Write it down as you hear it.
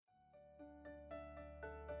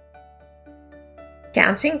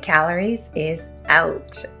Counting calories is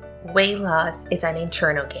out. Weight loss is an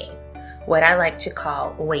internal game, what I like to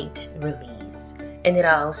call weight release, and it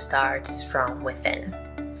all starts from within.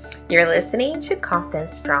 You're listening to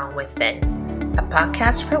Confidence from Within, a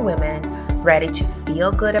podcast for women ready to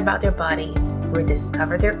feel good about their bodies,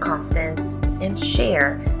 rediscover their confidence, and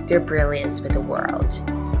share their brilliance with the world.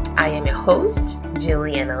 I am your host,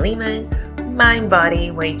 Juliana Lehman, mind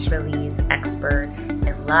body weight release expert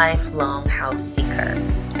and lifelong health seeker.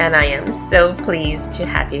 And I am so pleased to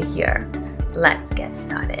have you here. Let's get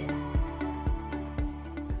started.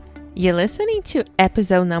 You're listening to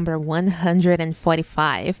episode number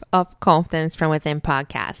 145 of Confidence from Within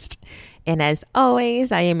podcast. And as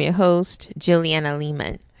always, I am your host, Juliana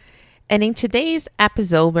Lehman. And in today's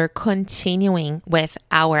episode, we're continuing with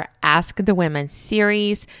our Ask the Women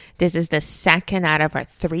series. This is the second out of our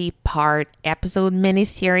 3-part episode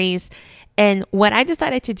mini-series. And what I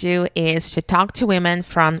decided to do is to talk to women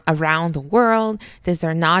from around the world. These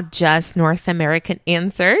are not just North American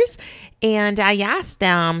answers. And I asked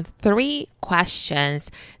them 3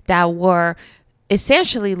 questions that were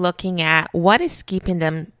essentially looking at what is keeping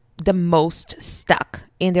them the most stuck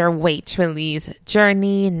in their weight release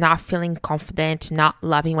journey, not feeling confident, not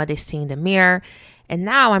loving what they see in the mirror. And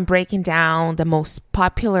now I'm breaking down the most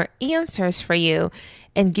popular answers for you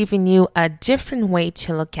and giving you a different way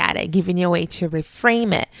to look at it, giving you a way to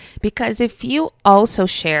reframe it. Because if you also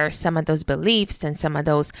share some of those beliefs and some of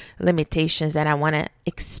those limitations, then I want to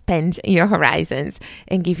expand your horizons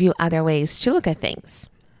and give you other ways to look at things.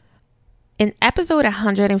 In episode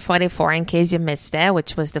 144, in case you missed it,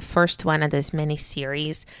 which was the first one of this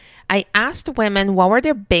mini-series, I asked women what were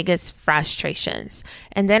their biggest frustrations.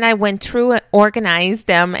 And then I went through and organized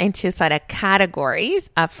them into sort of categories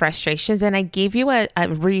of frustrations. And I gave you a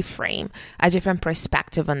reframe, a different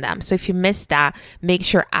perspective on them. So if you missed that, make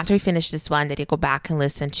sure after you finish this one that you go back and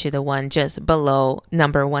listen to the one just below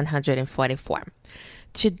number 144.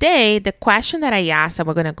 Today, the question that I asked that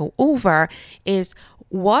we're going to go over is,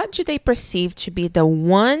 what do they perceive to be the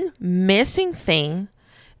one missing thing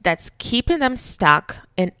that's keeping them stuck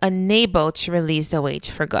and unable to release the weight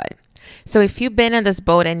for good? So if you've been in this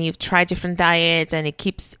boat and you've tried different diets and it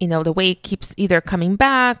keeps, the weight keeps either coming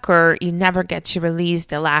back or you never get to release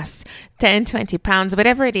the last 10, 20 pounds,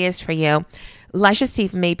 whatever it is for you, let's just see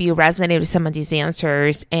if maybe you resonate with some of these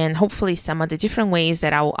answers, and hopefully some of the different ways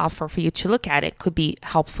that I will offer for you to look at it could be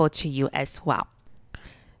helpful to you as well.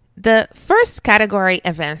 The first category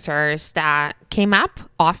of answers that came up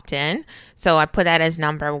often, so I put that as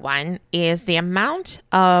number 1, is the amount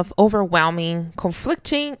of overwhelming,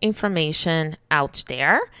 conflicting information out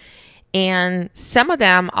there. And some of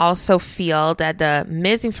them also feel that the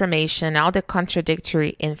misinformation, all the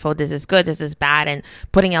contradictory info, this is good, this is bad, and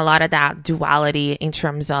putting a lot of that duality in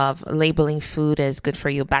terms of labeling food as good for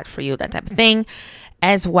you, bad for you, that type of thing,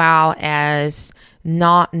 as well as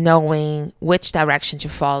not knowing which direction to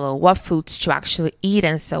follow, what foods to actually eat,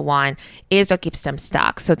 and so on, is what keeps them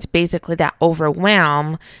stuck. So it's basically that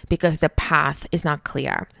overwhelm because the path is not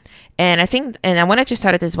clear. And I wanted to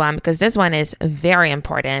start with this one because this one is very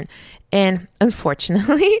important. And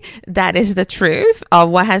unfortunately, that is the truth of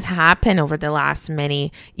what has happened over the last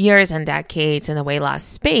many years and decades in the weight loss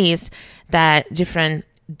space, that different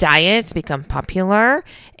diets become popular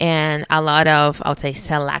and a lot of, I would say,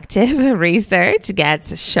 selective research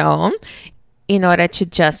gets shown in order to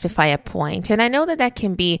justify a point. And I know that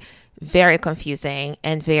can be very confusing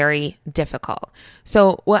and very difficult.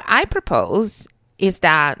 So what I propose is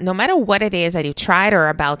that no matter what it is that you tried or are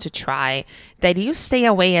about to try, that you stay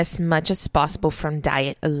away as much as possible from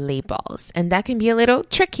diet labels. And that can be a little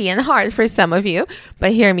tricky and hard for some of you,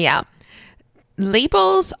 but hear me out.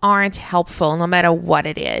 Labels aren't helpful no matter what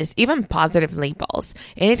it is, even positive labels.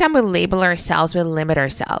 Anytime we label ourselves, we limit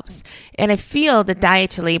ourselves. And I feel the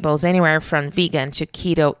diet labels anywhere from vegan to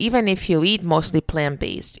keto, even if you eat mostly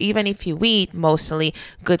plant-based, even if you eat mostly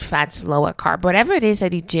good fats, lower carb, whatever it is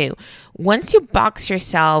that you do, once you box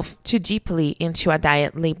yourself too deeply into a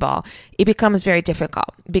diet label, it becomes very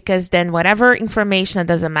difficult because then whatever information that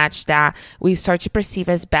doesn't match that, we start to perceive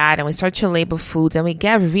as bad and we start to label foods and we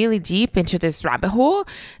get really deep into this rabbit hole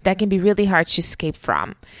that can be really hard to escape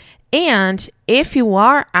from. And if you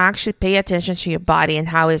are actually paying attention to your body and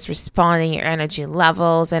how it's responding, your energy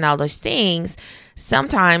levels and all those things,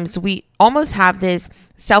 sometimes we almost have this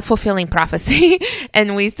self-fulfilling prophecy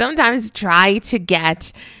and we sometimes try to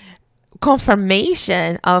get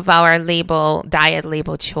confirmation of our diet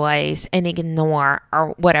label choice and ignore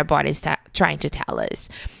what our body is trying to tell us.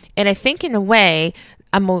 And I think in a way,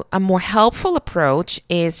 a more helpful approach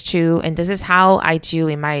is to, and this is how I do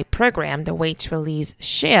in my program, the Weight Release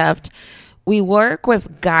Shift, We work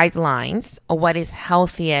with guidelines of what is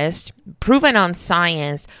healthiest, proven on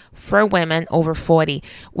science for women over 40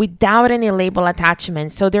 without any label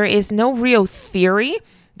attachment. So there is no real theory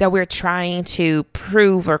that we're trying to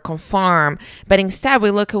prove or confirm, but instead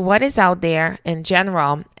we look at what is out there in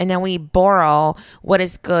general, and then we borrow what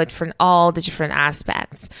is good from all the different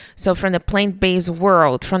aspects. So from the plant-based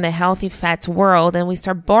world, from the healthy fats world, and we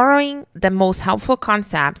start borrowing the most helpful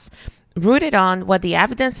concepts rooted on what the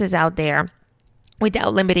evidence is out there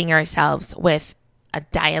without limiting ourselves with a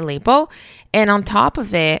diet label. And on top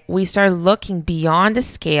of it, we start looking beyond the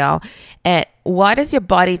scale at what is your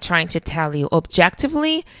body trying to tell you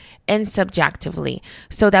objectively and subjectively,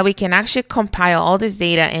 so that we can actually compile all this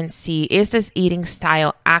data and see, is this eating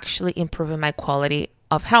style actually improving my quality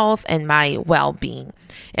of health and my well-being?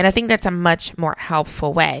 And I think that's a much more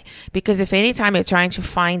helpful way, because if anytime you're trying to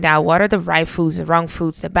find out what are the right foods, the wrong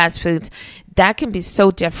foods, the best foods, that can be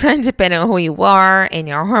so different depending on who you are and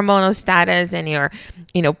your hormonal status and your,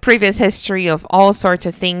 previous history of all sorts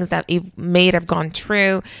of things that you may have gone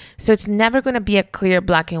through. So it's never going to be a clear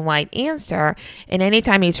black and white answer. And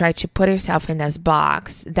anytime you try to put yourself in this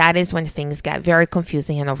box, that is when things get very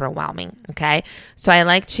confusing and overwhelming. Okay. So I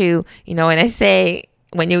like to, when I say,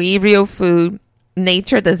 when you eat real food,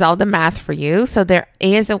 nature does all the math for you. So there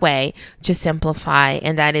is a way to simplify,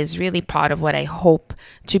 and that is really part of what I hope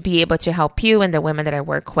to be able to help you and the women that I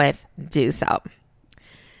work with do so.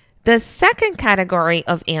 The second category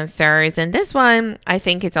of answers, and this one I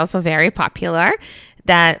think it's also very popular,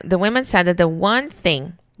 that the women said that the one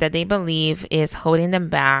thing that they believe is holding them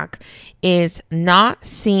back is not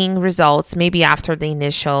seeing results, maybe after the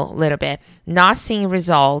initial little bit, not seeing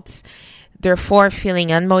results, therefore feeling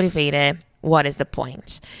unmotivated. What is the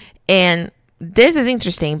point? And this is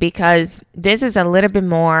interesting because this is a little bit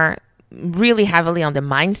more really heavily on the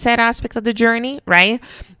mindset aspect of the journey, right?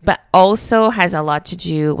 But also has a lot to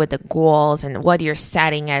do with the goals and what you're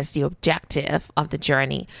setting as the objective of the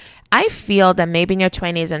journey. I feel that maybe in your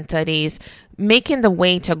 20s and 30s, making the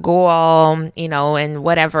way to goal, in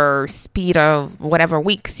whatever speed of whatever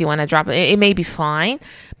weeks you want to drop, it may be fine.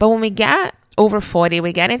 But when we get over 40,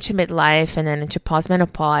 we get into midlife and then into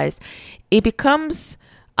postmenopause, it becomes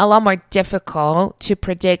a lot more difficult to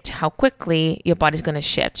predict how quickly your body's going to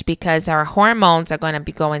shift, because our hormones are going to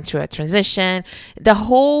be going through a transition. The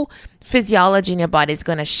whole physiology in your body is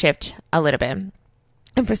going to shift a little bit,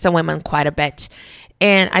 and for some women, quite a bit.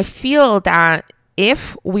 And I feel that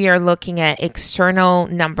if we are looking at external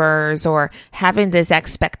numbers or having this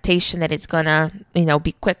expectation that it's going to,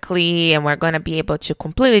 be quickly and we're going to be able to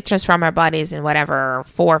completely transform our bodies in whatever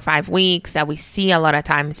 4 or 5 weeks that we see a lot of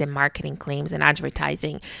times in marketing claims and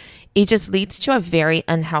advertising, it just leads to a very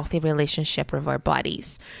unhealthy relationship with our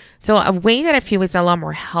bodies. So a way that I feel is a lot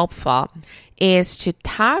more helpful is to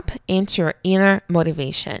tap into your inner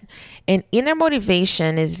motivation. And inner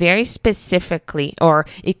motivation is very specifically, or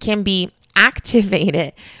it can be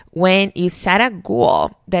activated when you set a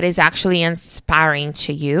goal that is actually inspiring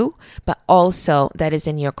to you, but also that is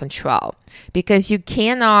in your control. Because you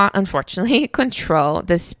cannot, unfortunately, control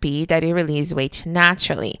the speed that you release weight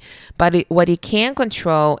naturally. But what you can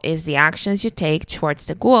control is the actions you take towards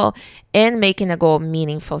the goal and making the goal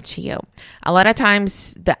meaningful to you. A lot of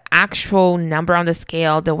times, the actual number on the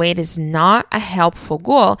scale, the weight is not a helpful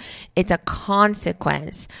goal. It's a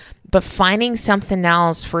consequence. But finding something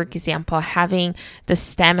else, for example, having the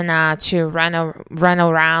stamina to run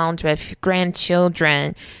around with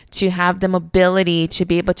grandchildren, to have the mobility to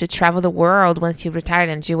be able to travel the world once you retire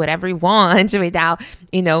and do whatever you want without,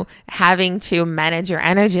 having to manage your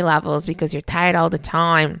energy levels because you're tired all the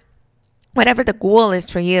time. Whatever the goal is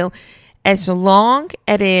for you, as long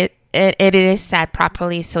as it is set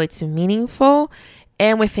properly so it's meaningful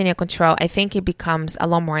and within your control, I think it becomes a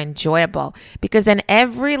lot more enjoyable, because in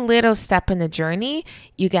every little step in the journey,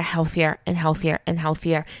 you get healthier and healthier and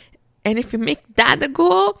healthier. And if you make that the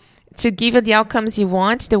goal to give you the outcomes you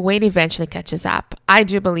want, the weight eventually catches up. I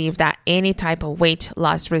do believe that any type of weight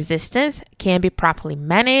loss resistance can be properly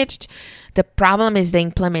managed. The problem is the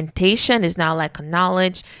implementation is not like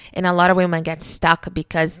knowledge, and a lot of women get stuck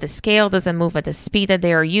because the scale doesn't move at the speed that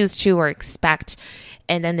they are used to or expect,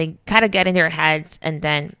 and then they kind of get in their heads and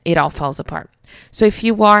then it all falls apart. So if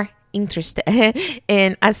you are interested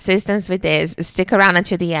in assistance with this, stick around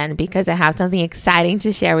until the end, because I have something exciting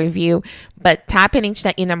to share with you. But tapping into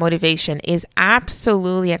that inner motivation is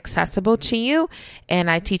absolutely accessible to you,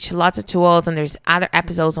 and I teach lots of tools, and there's other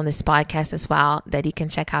episodes on this podcast as well that you can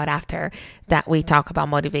check out after that we talk about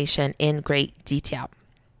motivation in great detail.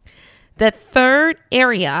 The third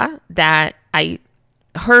area that I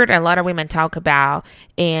heard a lot of women talk about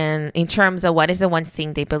in terms of what is the one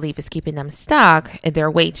thing they believe is keeping them stuck,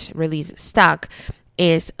 their weight release stuck,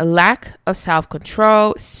 is a lack of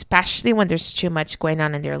self-control, especially when there's too much going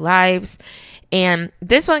on in their lives. And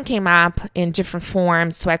this one came up in different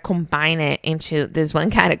forms, so I combine it into this one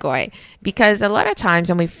category, because a lot of times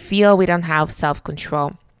when we feel we don't have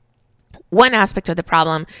self-control, one aspect of the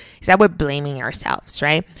problem is that we're blaming ourselves,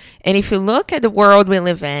 right? And if you look at the world we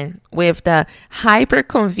live in with the hyper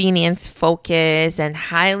convenience focus and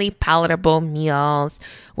highly palatable meals,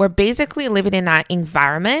 we're basically living in an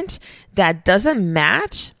environment that doesn't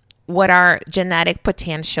match what our genetic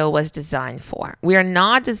potential was designed for. We are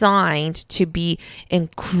not designed to be in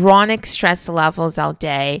chronic stress levels all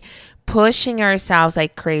day, pushing ourselves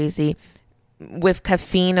like crazy with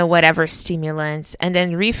caffeine or whatever stimulants, and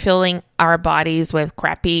then refilling our bodies with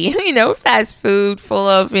crappy, fast food full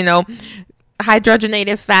of,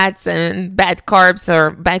 hydrogenated fats and bad carbs,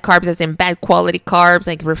 or bad carbs as in bad quality carbs,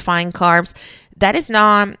 like refined carbs. That is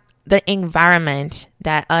not the environment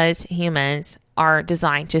that us humans are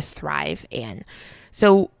designed to thrive in.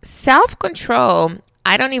 So self-control,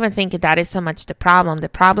 I don't even think that is so much the problem. The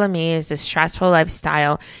problem is the stressful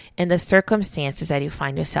lifestyle and the circumstances that you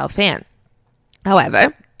find yourself in.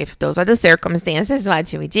 However, if those are the circumstances, what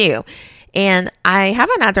do we do? And I have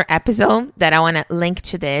another episode that I want to link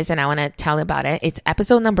to this, and I want to tell you about it. It's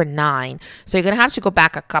episode number 9. So you're going to have to go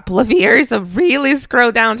back a couple of years, so really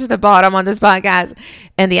scroll down to the bottom on this podcast.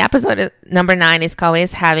 And the episode number 9 is called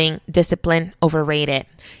Is Having Discipline Overrated?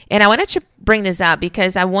 And I wanted to bring this up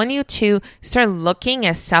because I want you to start looking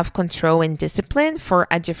at self-control and discipline for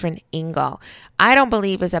a different angle. I don't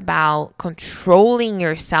believe it's about controlling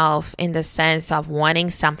yourself in the sense of wanting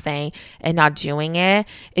something and not doing it.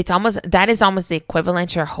 That is almost the equivalent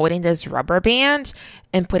to holding this rubber band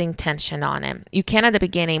and putting tension on it. You can at the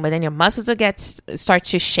beginning, but then your muscles will start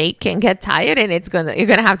to shake and get tired, and you're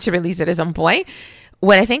gonna have to release it at some point.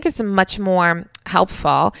 What I think is much more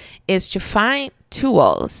helpful is to find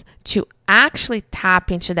tools to actually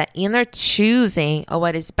tap into that inner choosing of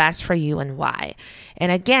what is best for you and why.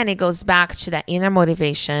 And again, it goes back to that inner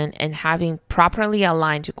motivation and having properly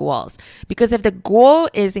aligned goals. Because if the goal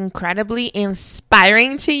is incredibly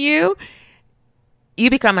inspiring to you, you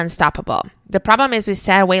become unstoppable. The problem is we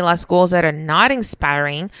set weight loss goals that are not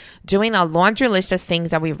inspiring, doing a laundry list of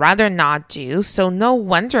things that we rather not do. So no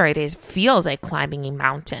wonder it feels like climbing a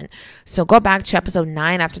mountain. So go back to episode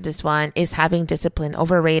 9 after this one. Is having discipline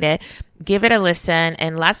overrated? Give it a listen,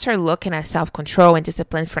 and let's start looking at self-control and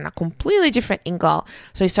discipline from a completely different angle.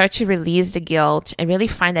 So you start to release the guilt and really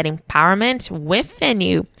find that empowerment within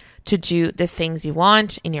you to do the things you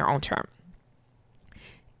want in your own term.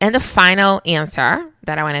 And the final answer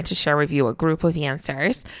that I wanted to share with you, a group of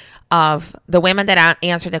answers of the women that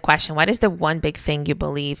answered the question, what is the one big thing you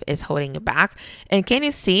believe is holding you back? And can you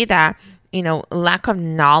see that, lack of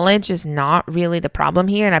knowledge is not really the problem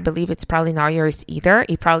here. And I believe it's probably not yours either.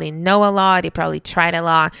 You probably know a lot. You probably tried a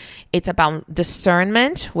lot. It's about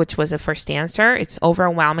discernment, which was the first answer. It's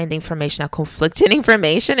overwhelming the information of conflicting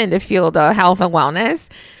information in the field of health and wellness.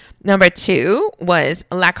 Number 2 was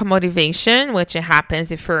lack of motivation, which it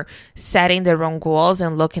happens if we're setting the wrong goals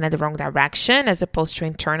and looking at the wrong direction, as opposed to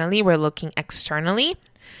internally, we're looking externally.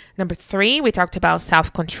 Number 3, we talked about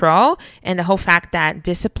self-control and the whole fact that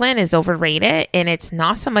discipline is overrated, and it's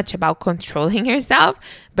not so much about controlling yourself,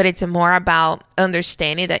 but it's more about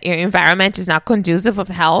understanding that your environment is not conducive of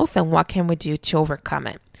health and what can we do to overcome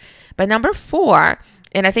it. But number 4,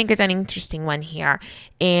 and I think it's an interesting one here,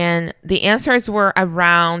 and the answers were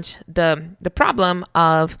around the problem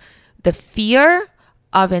of the fear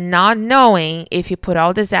of not knowing if you put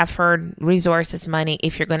all this effort, resources, money,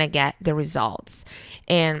 if you're going to get the results.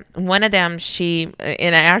 And one of them,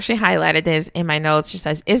 and I actually highlighted this in my notes, she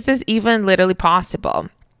says, is this even literally possible?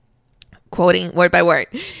 Quoting word by word.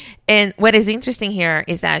 And what is interesting here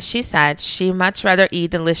is that she said she'd much rather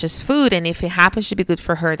eat delicious food, and if it happens to be good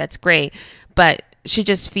for her, that's great. But she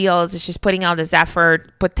just feels that she's putting all this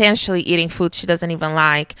effort, potentially eating food she doesn't even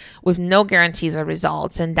like, with no guarantees of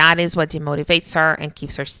results. And that is what demotivates her and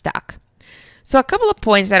keeps her stuck. So a couple of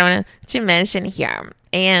points that I want to mention here.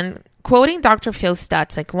 And quoting Dr. Phil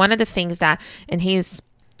Stutz, like one of the things that, and he's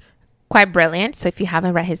quite brilliant. So if you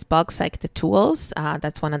haven't read his books, like The Tools,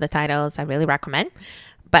 that's one of the titles I really recommend.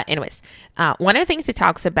 But anyways, one of the things he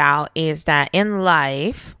talks about is that in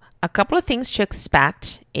life, a couple of things to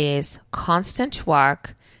expect is constant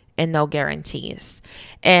work and no guarantees.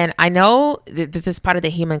 And I know this is part of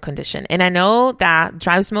the human condition. And I know that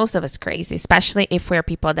drives most of us crazy, especially if we're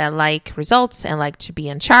people that like results and like to be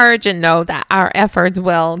in charge and know that our efforts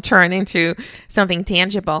will turn into something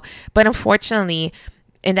tangible. But unfortunately,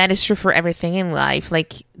 and that is true for everything in life,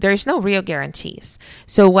 like there's no real guarantees.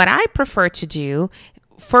 So what I prefer to do,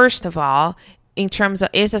 first of all, in terms of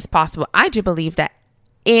is this possible, I do believe that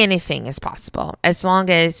anything is possible as long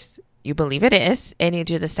as you believe it is and you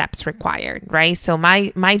do the steps required, right? So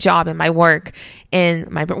my job and my work and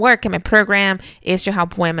my program is to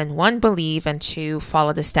help women, one, believe, and two,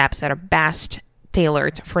 follow the steps that are best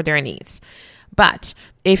tailored for their needs. But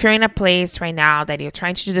if you're in a place right now that you're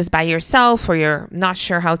trying to do this by yourself or you're not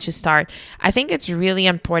sure how to start, I think it's really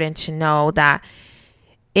important to know that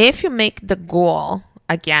if you make the goal,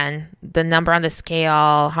 again, the number on the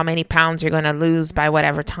scale, how many pounds you're going to lose by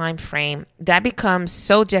whatever time frame, that becomes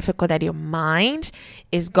so difficult that your mind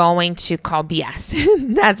is going to call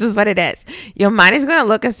BS. That's just what it is. Your mind is going to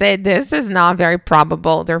look and say, this is not very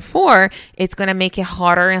probable. Therefore, it's going to make it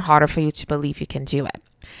harder and harder for you to believe you can do it.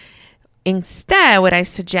 Instead, what I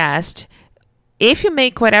suggest, if you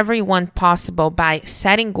make whatever you want possible by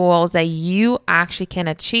setting goals that you actually can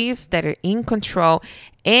achieve, that are in control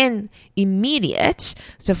and immediate.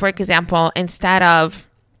 So for example, instead of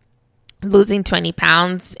losing 20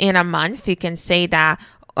 pounds in a month, you can say that,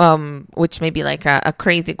 which may be like a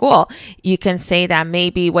crazy goal. You can say that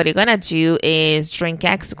maybe what you're going to do is drink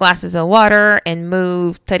X glasses of water and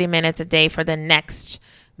move 30 minutes a day for the next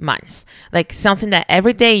month. Like something that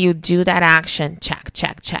every day you do that action, check,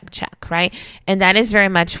 right? And that is very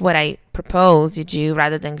much what I propose you do,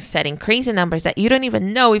 rather than setting crazy numbers that you don't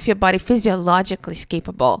even know if your body physiologically is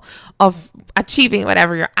capable of achieving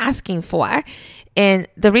whatever you're asking for. And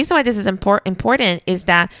the reason why this is important is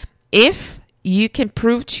that if you can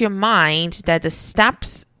prove to your mind that the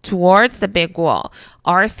steps towards the big goal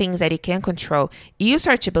are things that you can control, you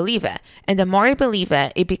start to believe it. And the more you believe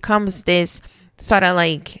it, it becomes this sort of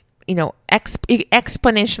like, it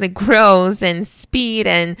exponentially grows in speed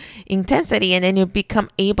and intensity, and then you become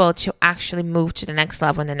able to actually move to the next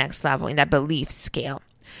level and the next level in that belief scale.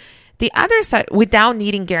 The other side, without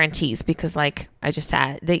needing guarantees, because like I just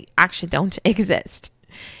said, they actually don't exist.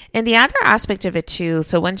 And the other aspect of it too,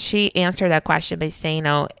 so when she answered that question by saying,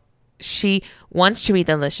 she wants to eat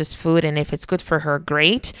delicious food, and if it's good for her,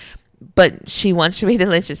 great, but she wants to eat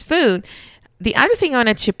delicious food. The other thing I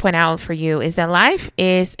wanted to point out for you is that life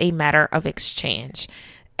is a matter of exchange.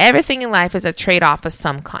 Everything in life is a trade-off of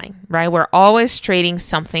some kind, right? We're always trading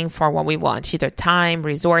something for what we want, either time,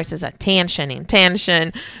 resources, attention,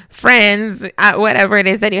 intention, friends, whatever it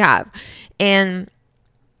is that you have. And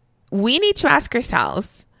we need to ask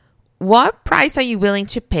ourselves, what price are you willing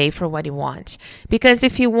to pay for what you want? Because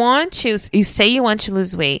if you say you want to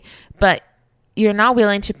lose weight, but you're not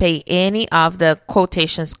willing to pay any of the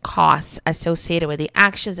quotations costs associated with the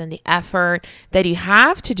actions and the effort that you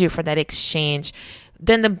have to do for that exchange,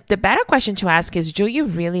 then the better question to ask is, do you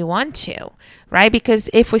really want to, right? Because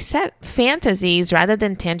if we set fantasies rather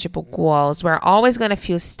than tangible goals, we're always going to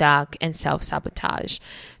feel stuck and self-sabotage.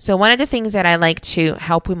 So one of the things that I like to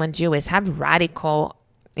help women do is have radical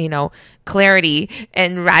clarity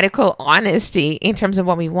and radical honesty in terms of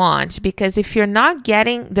what we want. Because if you're not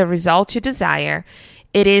getting the result you desire,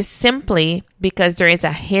 it is simply because there is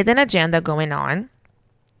a hidden agenda going on.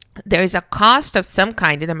 There is a cost of some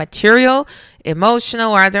kind, either material,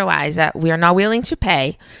 emotional, or otherwise, that we are not willing to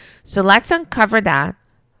pay. So let's uncover that.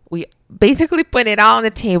 We basically put it all on the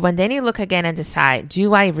table, and then you look again and decide,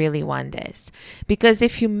 do I really want this? Because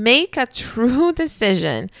if you make a true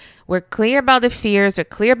decision, we're clear about the fears, we're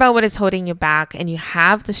clear about what is holding you back, and you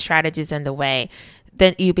have the strategies in the way,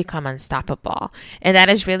 then you become unstoppable. And that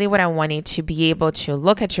is really what I want you to be able to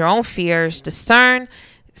look at your own fears, discern,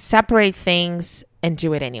 separate things, and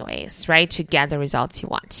do it anyways, right? To get the results you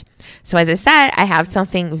want. So as I said, I have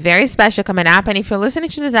something very special coming up. And if you're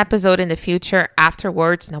listening to this episode in the future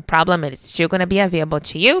afterwards, no problem. It's still going to be available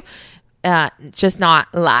to you, just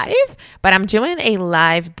not live. But I'm doing a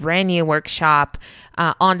live brand new workshop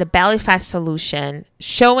on the belly fat solution,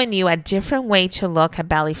 showing you a different way to look at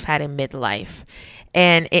belly fat in midlife.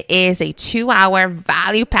 And it is a 2-hour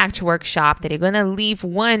value-packed workshop that you're going to leave,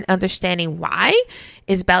 one, understanding why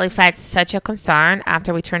is belly fat such a concern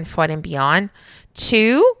after we turn 40 and beyond.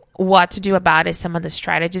 2, what to do about it, some of the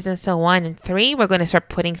strategies and so on. And 3, we're going to start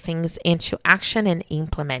putting things into action and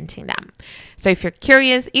implementing them. So if you're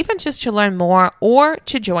curious, even just to learn more or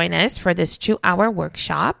to join us for this 2-hour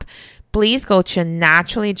workshop, please go to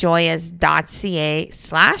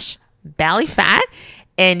naturallyjoyous.ca/bellyfat.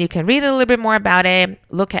 And you can read a little bit more about it,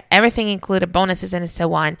 look at everything included, bonuses and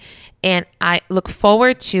so on. And I look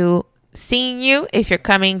forward to seeing you if you're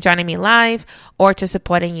joining me live, or to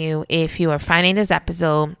supporting you if you are finding this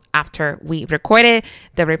episode after we recorded.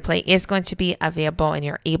 The replay is going to be available and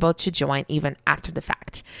you're able to join even after the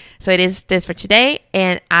fact. So it is this for today,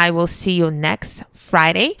 and I will see you next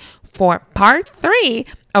Friday for part 3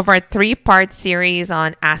 of our 3-part series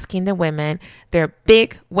on asking the women their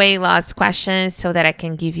big weight loss questions so that I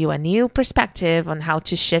can give you a new perspective on how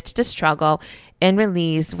to shift the struggle and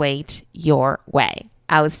release weight your way.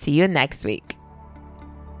 I will see you next week.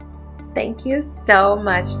 Thank you so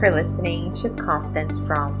much for listening to Confidence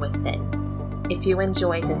from Within. If you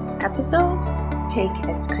enjoyed this episode, take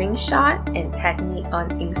a screenshot and tag me on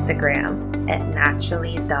Instagram at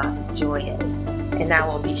naturally.joyous, and I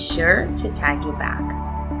will be sure to tag you back.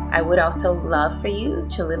 I would also love for you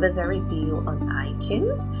to leave us a review on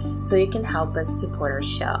iTunes so you can help us support our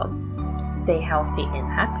show. Stay healthy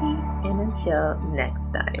and happy, and until next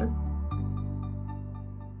time.